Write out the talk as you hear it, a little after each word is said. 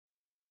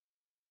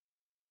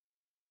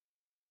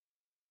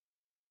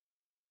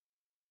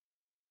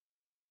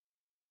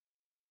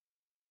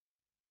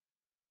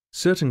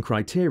Certain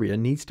criteria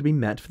needs to be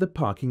met for the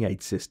parking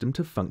aid system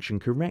to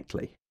function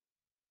correctly.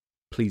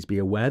 Please be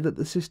aware that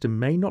the system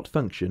may not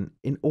function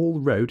in all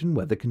road and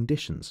weather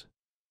conditions.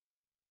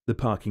 The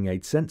parking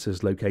aid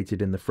sensors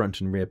located in the front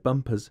and rear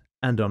bumpers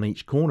and on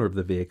each corner of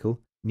the vehicle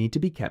need to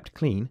be kept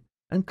clean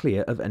and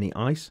clear of any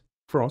ice,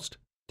 frost,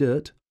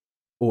 dirt,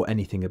 or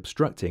anything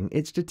obstructing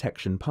its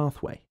detection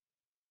pathway.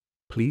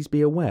 Please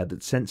be aware that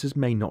sensors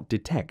may not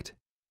detect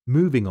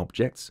moving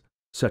objects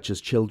such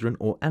as children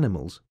or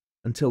animals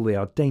until they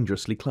are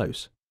dangerously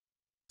close,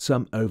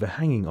 some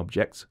overhanging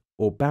objects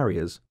or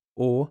barriers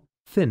or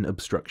thin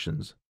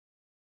obstructions.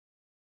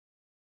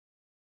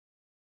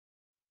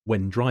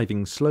 When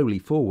driving slowly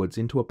forwards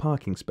into a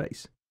parking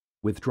space,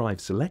 with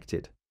drive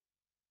selected,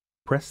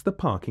 press the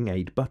parking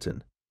aid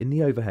button in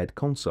the overhead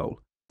console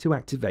to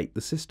activate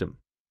the system.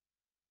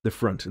 The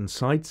front and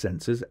side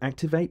sensors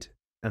activate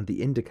and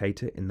the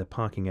indicator in the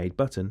parking aid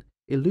button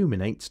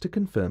illuminates to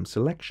confirm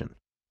selection.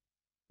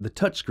 The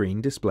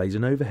touchscreen displays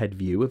an overhead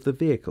view of the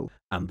vehicle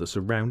and the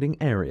surrounding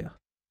area.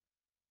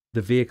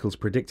 The vehicle's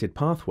predicted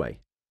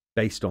pathway,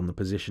 based on the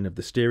position of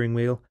the steering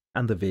wheel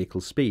and the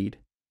vehicle's speed,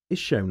 is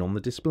shown on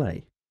the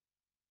display.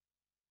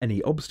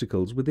 Any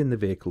obstacles within the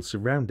vehicle's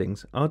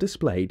surroundings are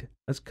displayed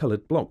as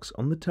coloured blocks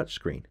on the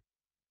touchscreen.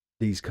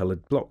 These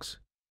coloured blocks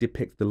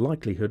depict the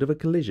likelihood of a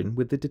collision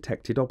with the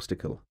detected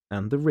obstacle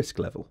and the risk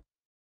level.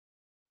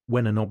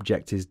 When an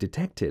object is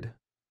detected,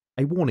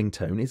 a warning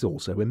tone is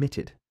also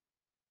emitted.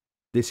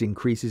 This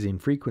increases in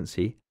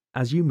frequency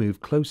as you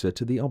move closer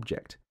to the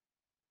object,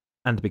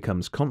 and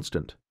becomes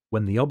constant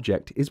when the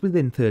object is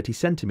within 30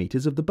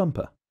 centimeters of the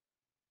bumper.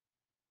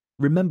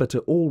 Remember to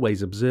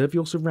always observe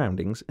your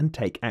surroundings and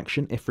take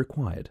action if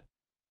required.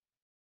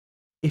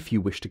 If you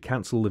wish to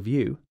cancel the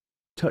view,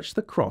 touch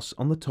the cross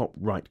on the top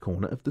right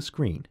corner of the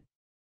screen.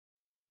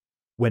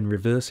 When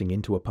reversing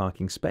into a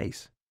parking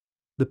space,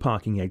 the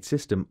parking aid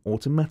system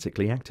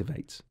automatically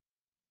activates.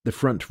 The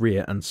front,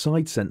 rear and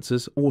side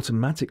sensors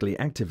automatically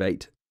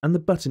activate and the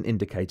button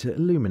indicator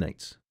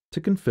illuminates to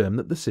confirm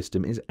that the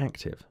system is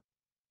active.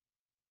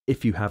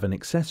 If you have an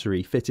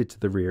accessory fitted to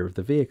the rear of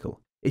the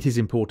vehicle, it is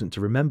important to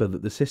remember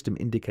that the system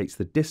indicates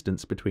the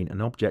distance between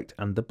an object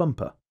and the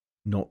bumper,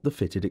 not the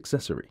fitted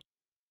accessory.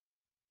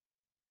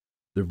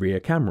 The rear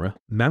camera,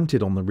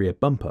 mounted on the rear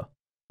bumper,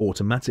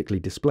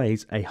 automatically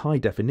displays a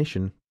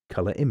high-definition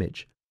colour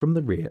image from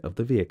the rear of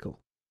the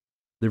vehicle.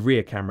 The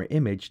rear camera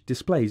image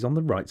displays on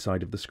the right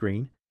side of the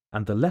screen,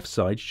 and the left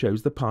side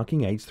shows the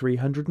parking aid's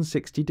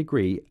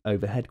 360-degree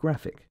overhead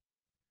graphic.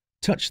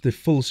 Touch the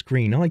full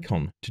screen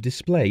icon to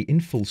display in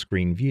full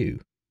screen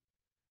view.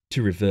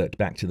 To revert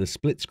back to the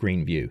split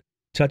screen view,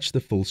 touch the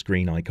full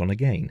screen icon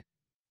again.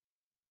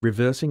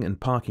 Reversing and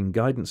parking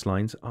guidance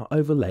lines are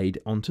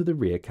overlaid onto the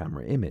rear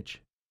camera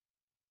image.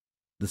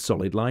 The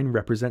solid line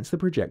represents the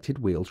projected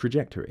wheel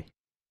trajectory.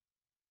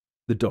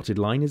 The dotted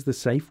line is the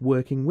safe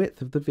working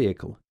width of the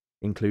vehicle,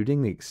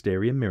 including the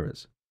exterior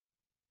mirrors.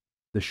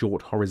 The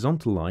short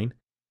horizontal line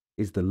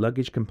is the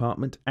luggage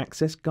compartment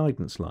access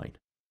guidance line.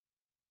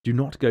 Do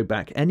not go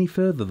back any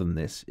further than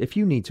this if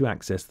you need to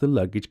access the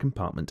luggage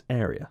compartment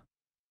area.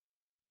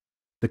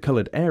 The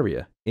coloured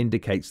area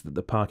indicates that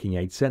the parking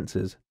aid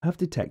sensors have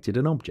detected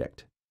an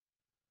object.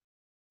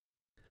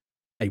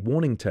 A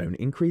warning tone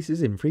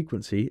increases in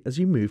frequency as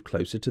you move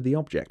closer to the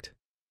object.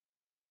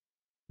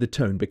 The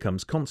tone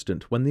becomes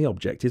constant when the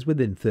object is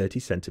within 30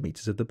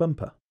 centimeters of the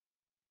bumper.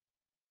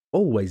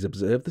 Always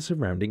observe the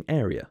surrounding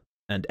area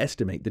and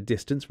estimate the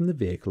distance from the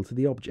vehicle to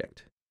the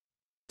object.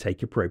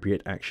 Take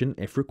appropriate action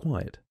if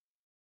required.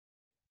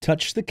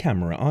 Touch the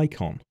camera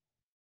icon.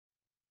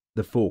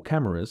 The 4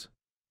 cameras,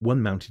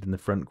 one mounted in the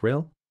front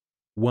grille,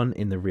 one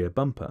in the rear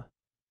bumper,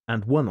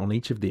 and one on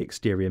each of the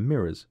exterior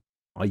mirrors,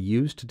 are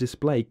used to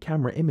display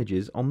camera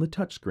images on the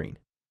touchscreen.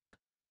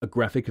 A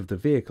graphic of the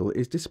vehicle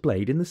is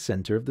displayed in the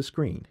center of the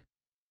screen.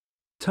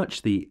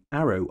 Touch the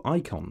arrow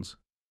icons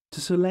to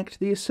select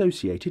the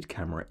associated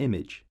camera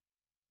image.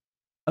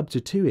 Up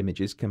to 2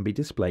 images can be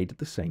displayed at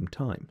the same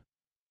time.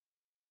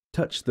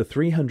 Touch the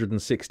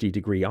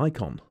 360-degree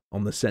icon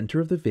on the center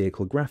of the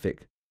vehicle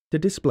graphic to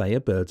display a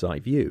bird's eye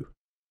view.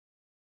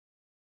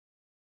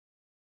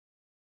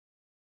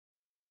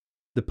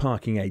 The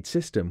parking aid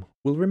system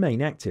will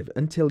remain active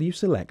until you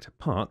select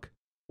Park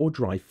or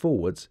drive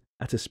forwards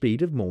at a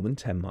speed of more than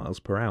 10 miles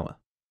per hour.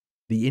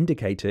 The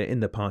indicator in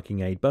the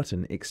parking aid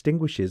button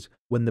extinguishes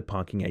when the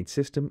parking aid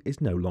system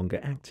is no longer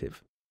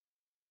active.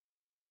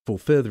 For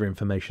further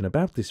information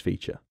about this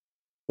feature,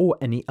 or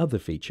any other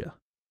feature,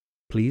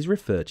 please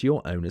refer to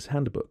your owner's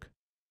handbook.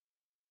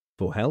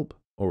 For help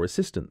or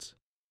assistance,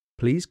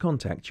 please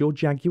contact your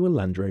Jaguar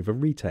Land Rover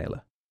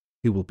retailer,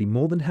 who will be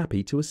more than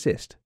happy to assist